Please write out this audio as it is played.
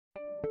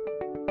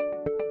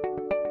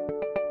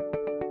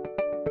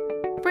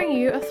bring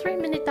you a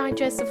 3-minute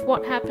digest of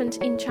what happened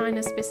in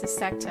China's business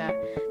sector.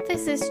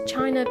 This is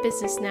China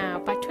Business Now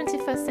by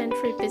 21st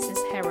Century Business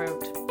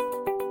Herald.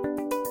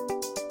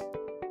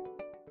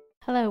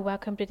 Hello,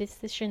 welcome to this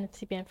edition of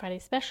CBN Friday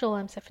Special.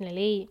 I'm Stephanie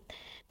Lee.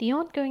 The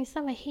ongoing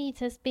summer heat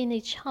has been a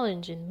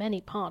challenge in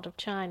many parts of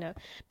China,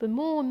 but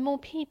more and more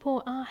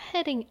people are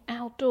heading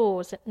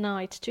outdoors at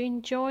night to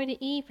enjoy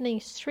the evening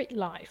street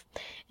life,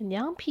 and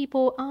young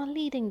people are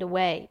leading the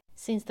way.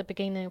 Since the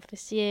beginning of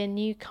this year,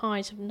 new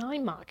kinds of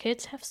night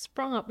markets have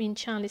sprung up in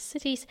Chinese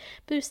cities,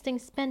 boosting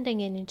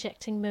spending and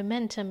injecting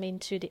momentum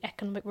into the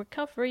economic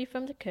recovery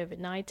from the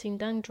COVID-19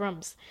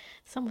 doldrums.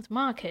 Some of the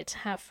markets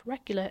have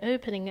regular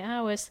opening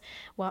hours,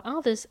 while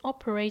others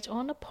operate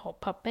on a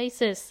pop-up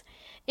basis.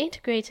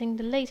 Integrating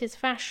the latest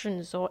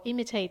fashions or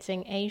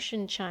imitating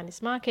Asian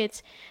Chinese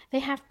markets, they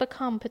have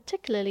become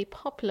particularly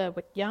popular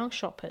with young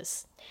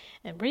shoppers.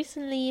 And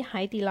recently,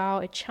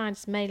 Haidilao, a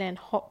Chinese mainland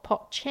hot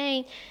pot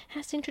chain,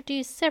 has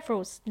introduced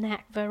several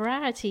snack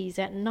varieties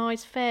at night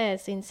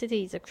fairs in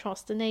cities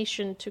across the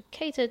nation to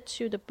cater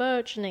to the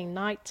burgeoning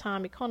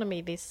nighttime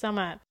economy this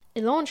summer.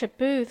 It launched a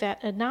booth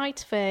at a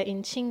night fair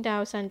in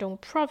Qingdao,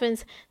 Shandong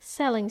province,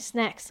 selling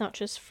snacks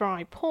such as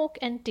fried pork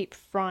and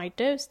deep-fried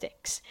dough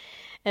sticks.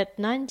 At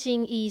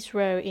Nanjing East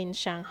Road in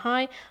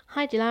Shanghai,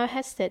 Haidilao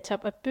has set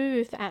up a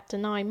booth at the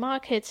night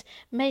market,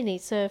 mainly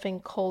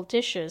serving cold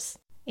dishes.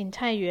 In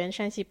Taiyuan,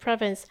 Shanxi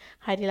province,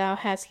 Haidilao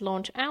has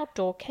launched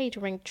outdoor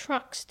catering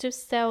trucks to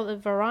sell a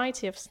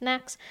variety of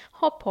snacks,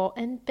 hot pot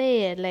and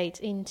beer late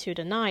into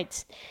the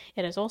night.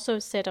 It has also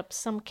set up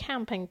some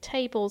camping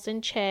tables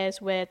and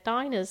chairs where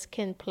diners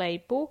can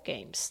play board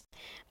games.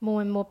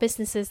 More and more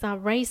businesses are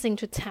racing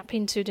to tap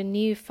into the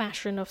new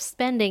fashion of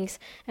spendings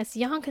as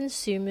young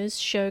consumers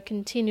show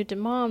continued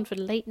demand for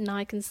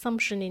late-night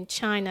consumption in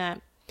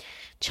China.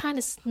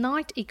 China's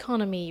night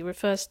economy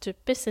refers to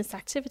business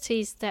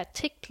activities that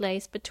take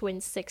place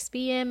between 6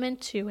 p.m. and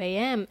 2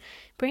 a.m.,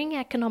 bringing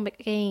economic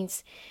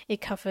gains.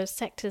 It covers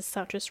sectors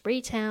such as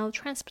retail,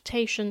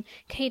 transportation,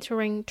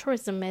 catering,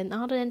 tourism, and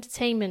other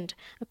entertainment,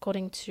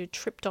 according to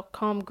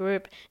Trip.com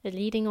Group, a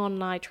leading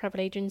online travel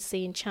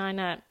agency in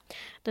China.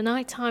 The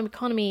nighttime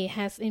economy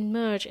has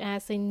emerged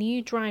as a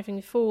new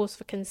driving force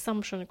for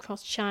consumption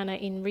across China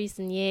in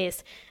recent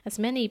years, as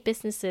many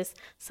businesses,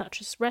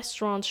 such as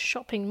restaurants,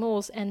 shopping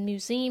malls, and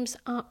museums,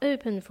 are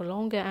open for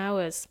longer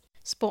hours.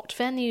 Sport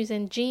venues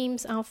and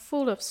gyms are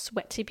full of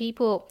sweaty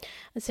people.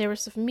 A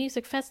series of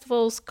music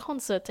festivals,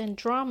 concerts, and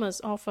dramas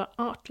offer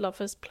art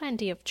lovers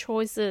plenty of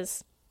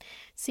choices.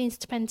 Since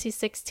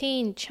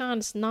 2016,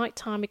 China's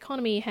nighttime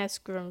economy has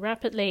grown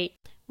rapidly,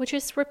 which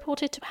is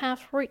reported to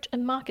have reached a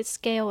market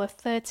scale of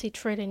 30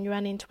 trillion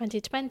yuan in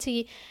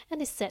 2020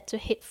 and is set to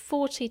hit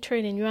 40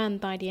 trillion yuan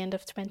by the end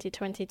of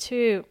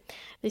 2022.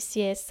 This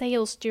year,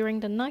 sales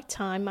during the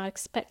nighttime are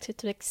expected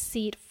to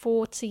exceed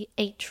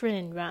 48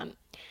 trillion yuan.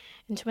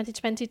 In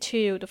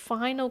 2022, the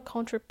final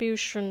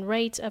contribution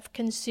rate of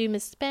consumer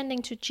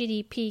spending to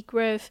GDP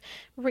growth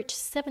reached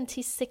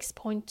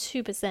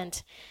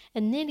 76.2%,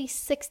 and nearly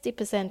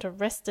 60%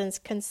 of residents'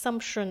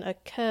 consumption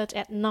occurred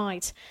at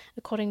night,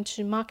 according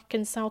to market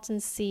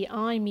consultancy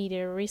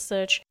iMedia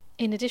Research.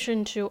 In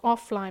addition to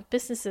offline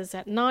businesses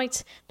at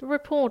night, the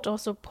report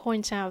also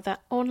points out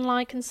that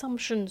online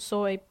consumption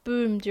saw a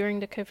boom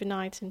during the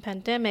COVID-19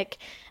 pandemic,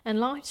 and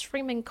live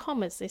streaming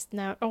commerce is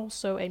now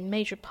also a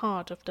major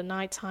part of the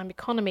nighttime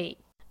economy.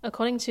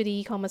 According to the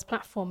e-commerce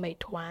platform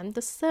Meituan,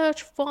 the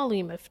search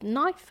volume of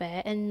night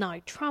fare and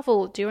night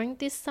travel during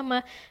this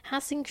summer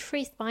has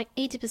increased by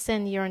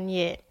 80%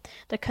 year-on-year.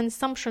 The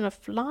consumption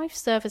of live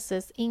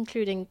services,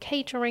 including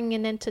catering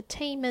and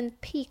entertainment,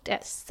 peaked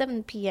at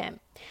 7 p.m.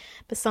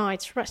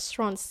 Besides,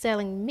 restaurants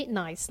selling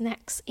midnight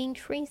snacks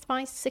increased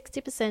by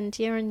 60%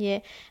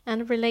 year-on-year,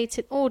 and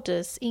related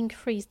orders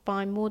increased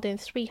by more than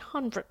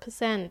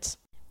 300%.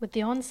 With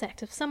the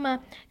onset of summer,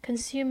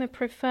 consumers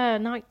prefer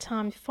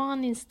nighttime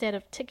fun instead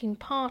of taking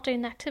part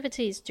in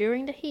activities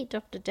during the heat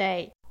of the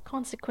day.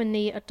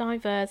 Consequently, a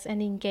diverse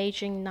and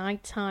engaging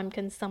nighttime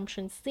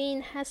consumption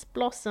scene has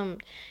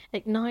blossomed,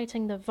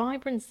 igniting the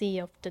vibrancy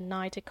of the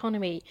night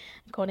economy,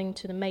 according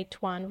to the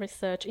Meituan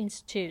Research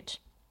Institute.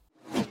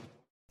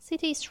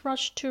 Cities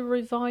rush to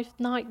revive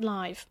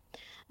nightlife.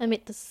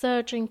 Amid the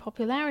surging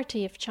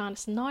popularity of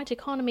China's night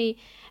economy,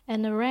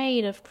 an array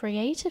of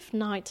creative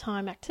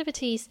nighttime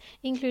activities,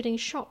 including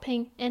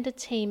shopping,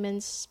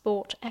 entertainment,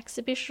 sport,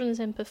 exhibitions,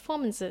 and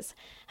performances,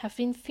 have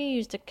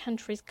infused the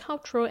country's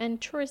cultural and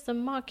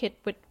tourism market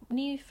with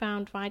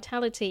newfound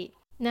vitality.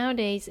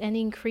 Nowadays, an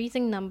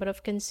increasing number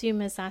of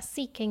consumers are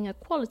seeking a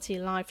quality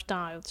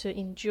lifestyle to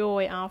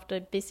enjoy after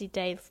a busy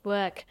day of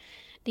work.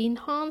 The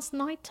enhanced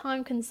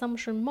nighttime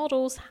consumption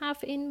models have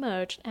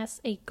emerged as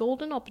a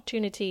golden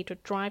opportunity to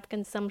drive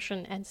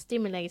consumption and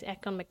stimulate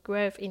economic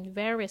growth in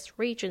various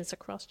regions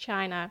across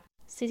China.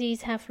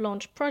 Cities have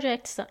launched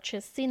projects such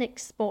as scenic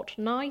spot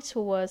night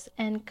tours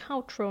and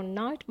cultural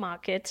night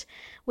market,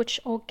 which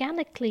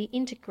organically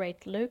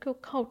integrate local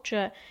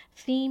culture,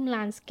 theme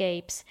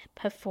landscapes,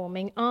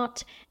 performing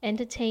art,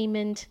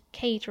 entertainment,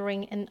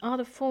 catering, and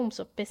other forms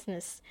of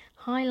business,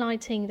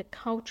 highlighting the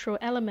cultural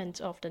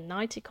element of the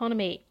night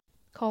economy.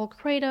 Called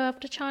Cradle of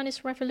the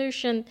Chinese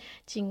Revolution,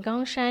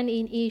 Jinggangshan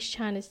in East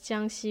China's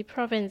Jiangxi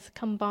province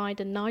combined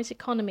the night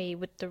economy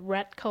with the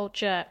red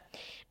culture.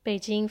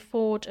 Beijing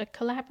forged a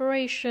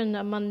collaboration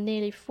among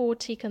nearly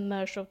 40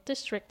 commercial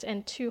districts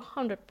and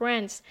 200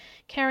 brands,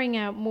 carrying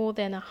out more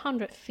than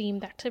 100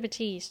 themed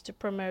activities to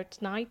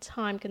promote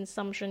nighttime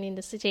consumption in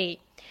the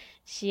city.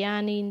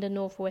 Xi'an in the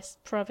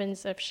northwest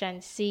province of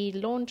Shanxi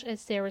launched a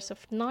series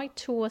of night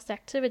tours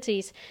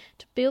activities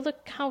to build the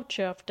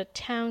culture of the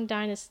Tang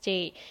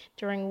Dynasty,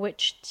 during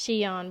which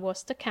Xi'an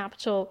was the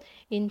capital,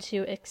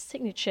 into a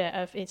signature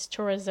of its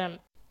tourism.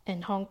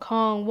 And Hong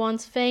Kong,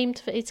 once famed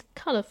for its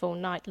colorful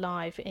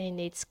nightlife in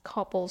its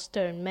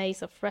cobblestone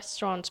maze of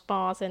restaurants,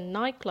 bars, and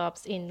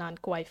nightclubs in Nan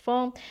Kwai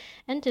Fong,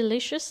 and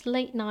delicious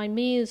late-night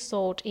meals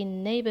sold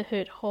in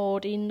neighborhood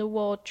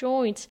hole-in-the-wall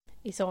joints,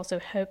 is also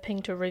hoping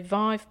to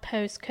revive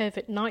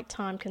post-COVID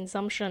nighttime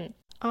consumption.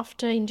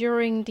 After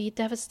enduring the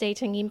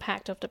devastating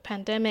impact of the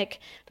pandemic,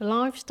 the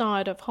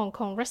lifestyle of Hong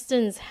Kong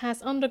residents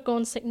has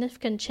undergone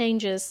significant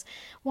changes.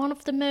 One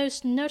of the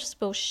most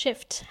noticeable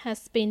shifts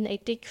has been a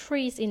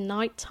decrease in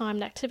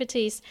nighttime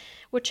activities,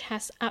 which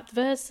has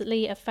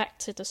adversely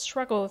affected the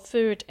struggle of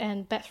food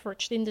and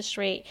beverage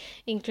industry,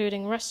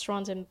 including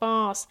restaurants and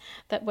bars,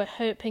 that were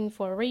hoping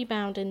for a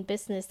rebound in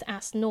business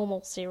as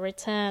normalcy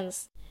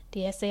returns.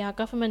 The SAR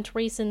government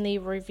recently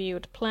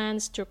reviewed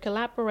plans to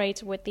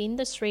collaborate with the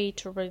industry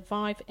to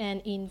revive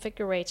and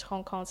invigorate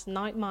Hong Kong's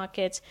night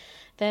market,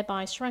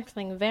 thereby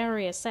strengthening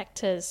various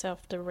sectors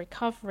of the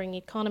recovering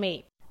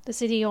economy. The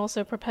city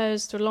also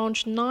proposed to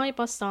launch night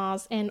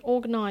bazaars and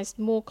organize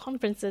more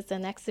conferences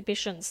and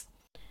exhibitions.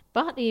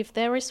 But if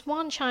there is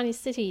one Chinese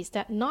city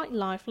that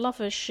nightlife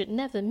lovers should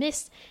never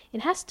miss,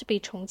 it has to be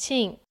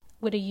Chongqing.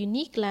 With a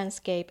unique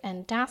landscape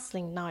and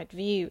dazzling night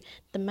view,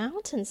 the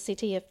mountain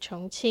city of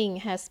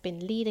Chongqing has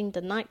been leading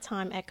the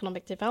nighttime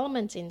economic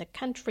development in the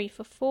country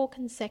for 4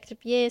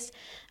 consecutive years,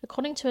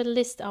 according to a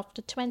list of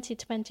the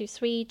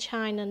 2023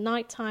 China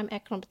Nighttime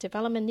Economic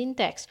Development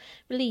Index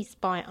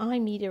released by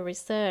iMedia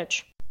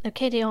Research.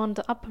 Located on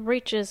the upper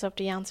reaches of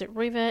the Yangtze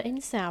River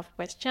in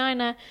southwest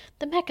China,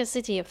 the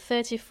megacity of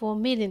 34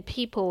 million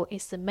people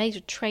is the major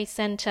trade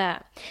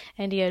center,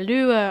 and the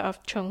allure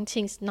of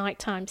Chongqing's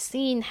nighttime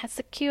scene has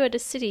secured the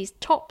city's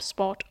top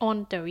spot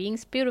on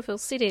Douyin's Beautiful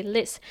City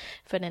list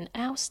for an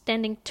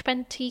outstanding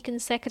 20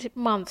 consecutive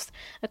months,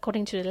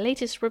 according to the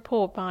latest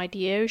report by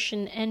the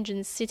Ocean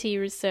Engine City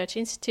Research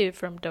Institute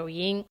from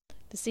Douyin.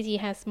 The city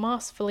has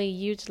masterfully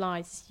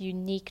utilized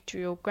unique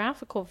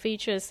geographical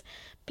features,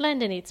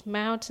 blending its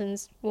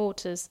mountains,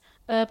 waters,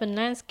 urban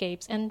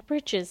landscapes, and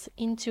bridges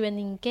into an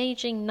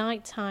engaging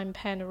nighttime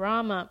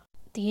panorama.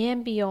 The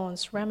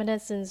ambience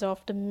reminiscent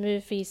of the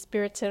movie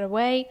Spirited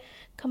Away,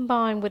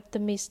 combined with the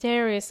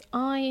mysterious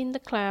eye in the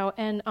cloud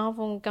and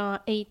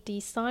avant-garde 8D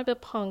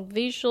cyberpunk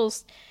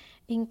visuals,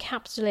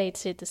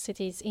 encapsulated the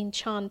city's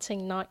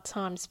enchanting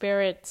nighttime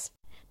spirits.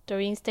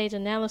 Douyin's data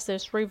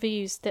analysis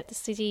reveals that the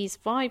city's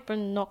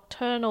vibrant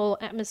nocturnal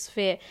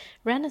atmosphere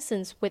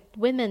resonates with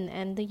women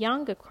and the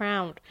younger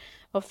crowd.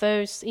 Of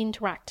those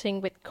interacting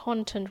with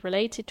content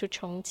related to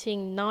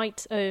Chongqing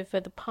night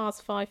over the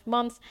past 5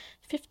 months,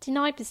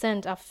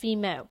 59% are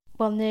female,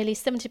 while nearly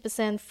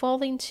 70%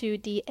 fall into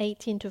the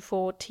 18 to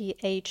 40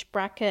 age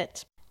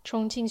bracket.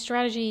 Chongqing's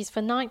strategies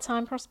for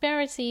nighttime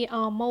prosperity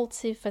are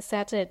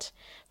multifaceted,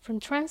 from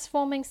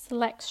transforming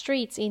select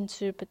streets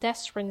into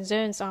pedestrian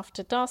zones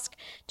after dusk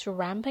to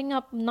ramping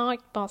up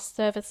night bus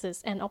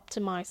services and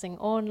optimizing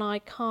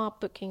online car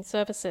booking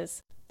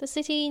services. The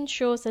city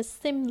ensures a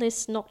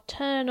seamless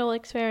nocturnal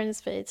experience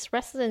for its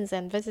residents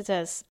and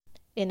visitors.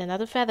 In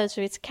another feather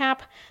to its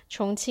cap,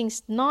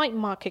 Chongqing's Night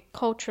Market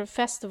Culture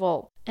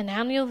Festival, an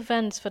annual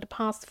event for the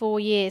past 4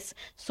 years,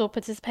 saw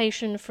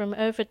participation from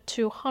over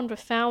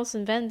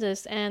 200,000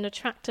 vendors and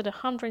attracted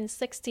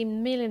 160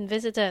 million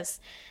visitors.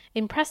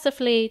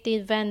 Impressively, the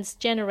event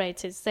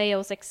generated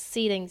sales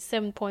exceeding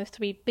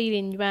 7.3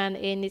 billion yuan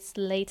in its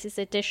latest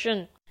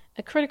edition.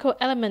 A critical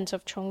element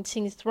of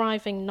Chongqing's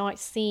thriving night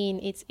scene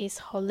is its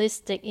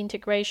holistic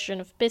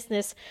integration of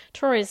business,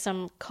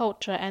 tourism,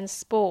 culture, and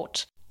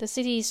sport. The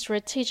city's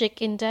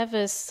strategic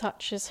endeavors,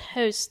 such as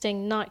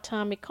hosting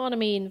nighttime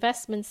economy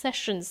investment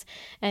sessions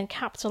and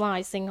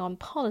capitalizing on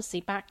policy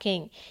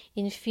backing,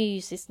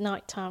 infuse its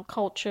nighttime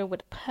culture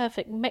with a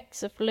perfect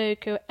mix of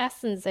local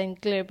essence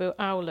and global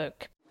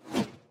outlook.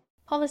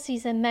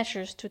 policies and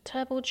measures to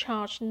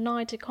turbocharge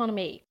night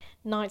economy.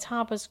 Night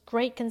harbors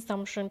great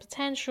consumption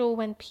potential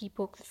when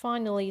people could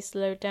finally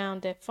slow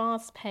down their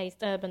fast-paced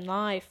urban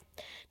life.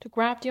 To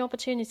grab the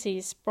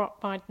opportunities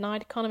brought by the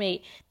night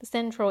economy, the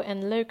central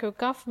and local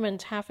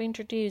government have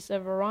introduced a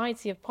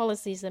variety of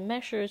policies and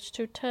measures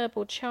to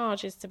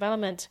turbocharge its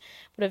development,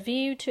 with a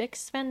view to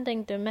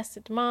expanding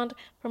domestic demand,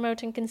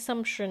 promoting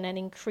consumption, and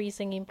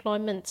increasing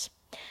employment.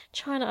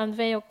 China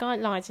unveiled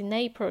guidelines in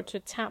April to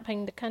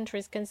tapping the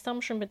country's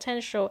consumption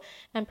potential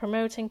and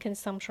promoting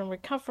consumption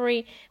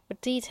recovery, with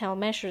detailed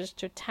measures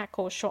to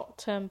tackle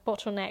short-term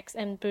bottlenecks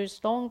and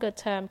boost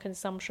longer-term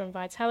consumption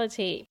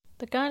vitality.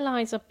 The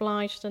guidelines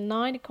oblige the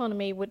night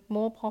economy with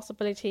more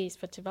possibilities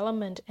for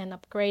development and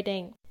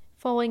upgrading.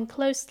 Following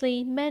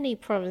closely, many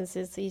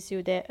provinces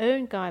issue their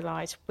own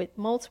guidelines with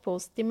multiple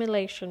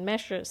stimulation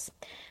measures.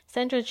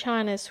 Central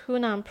China's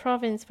Hunan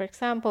province, for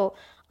example,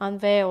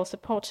 unveiled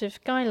supportive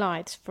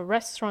guidelines for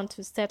restaurants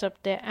to set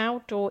up their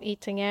outdoor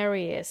eating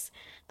areas.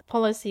 The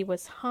policy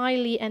was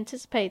highly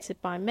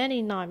anticipated by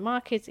many night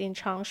markets in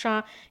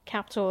Changsha,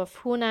 capital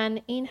of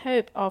Hunan, in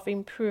hope of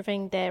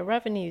improving their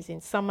revenues in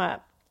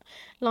summer.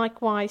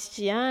 Likewise,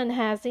 Xi'an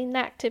has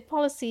enacted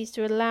policies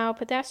to allow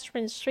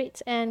pedestrian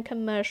streets and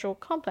commercial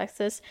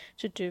complexes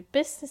to do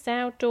business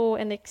outdoor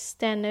and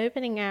extend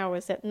opening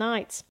hours at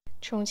night.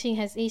 Chongqing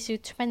has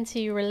issued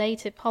 20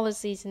 related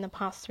policies in the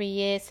past 3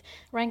 years,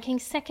 ranking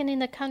second in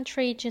the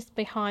country just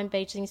behind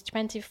Beijing's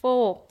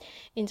 24.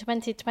 In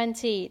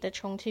 2020, the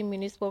Chongqing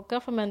municipal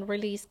government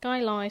released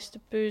guidelines to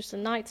boost the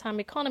nighttime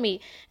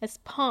economy as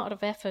part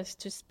of efforts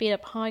to speed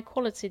up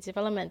high-quality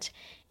development,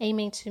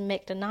 aiming to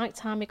make the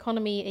nighttime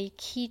economy a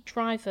key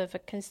driver for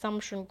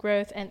consumption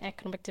growth and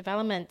economic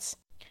development.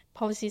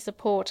 Policy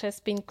support has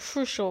been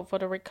crucial for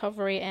the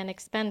recovery and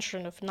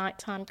expansion of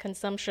nighttime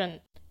consumption.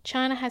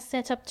 China has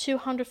set up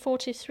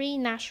 243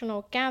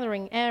 national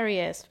gathering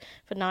areas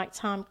for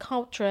nighttime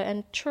culture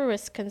and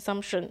tourist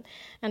consumption,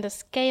 and the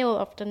scale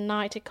of the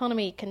night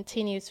economy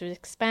continues to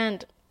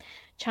expand.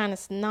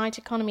 China's night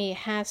economy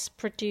has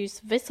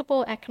produced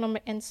visible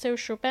economic and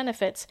social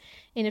benefits.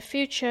 In the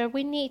future,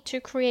 we need to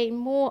create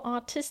more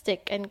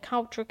artistic and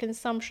cultural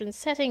consumption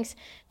settings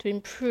to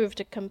improve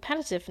the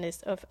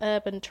competitiveness of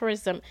urban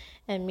tourism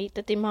and meet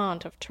the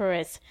demand of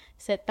tourists,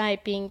 said Bai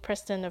Bing,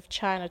 president of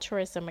China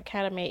Tourism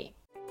Academy.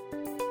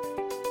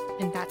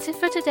 And that's it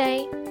for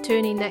today.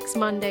 Tune in next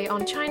Monday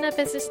on China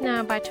Business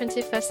Now by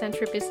 21st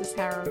Century Business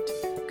Herald.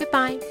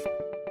 Goodbye.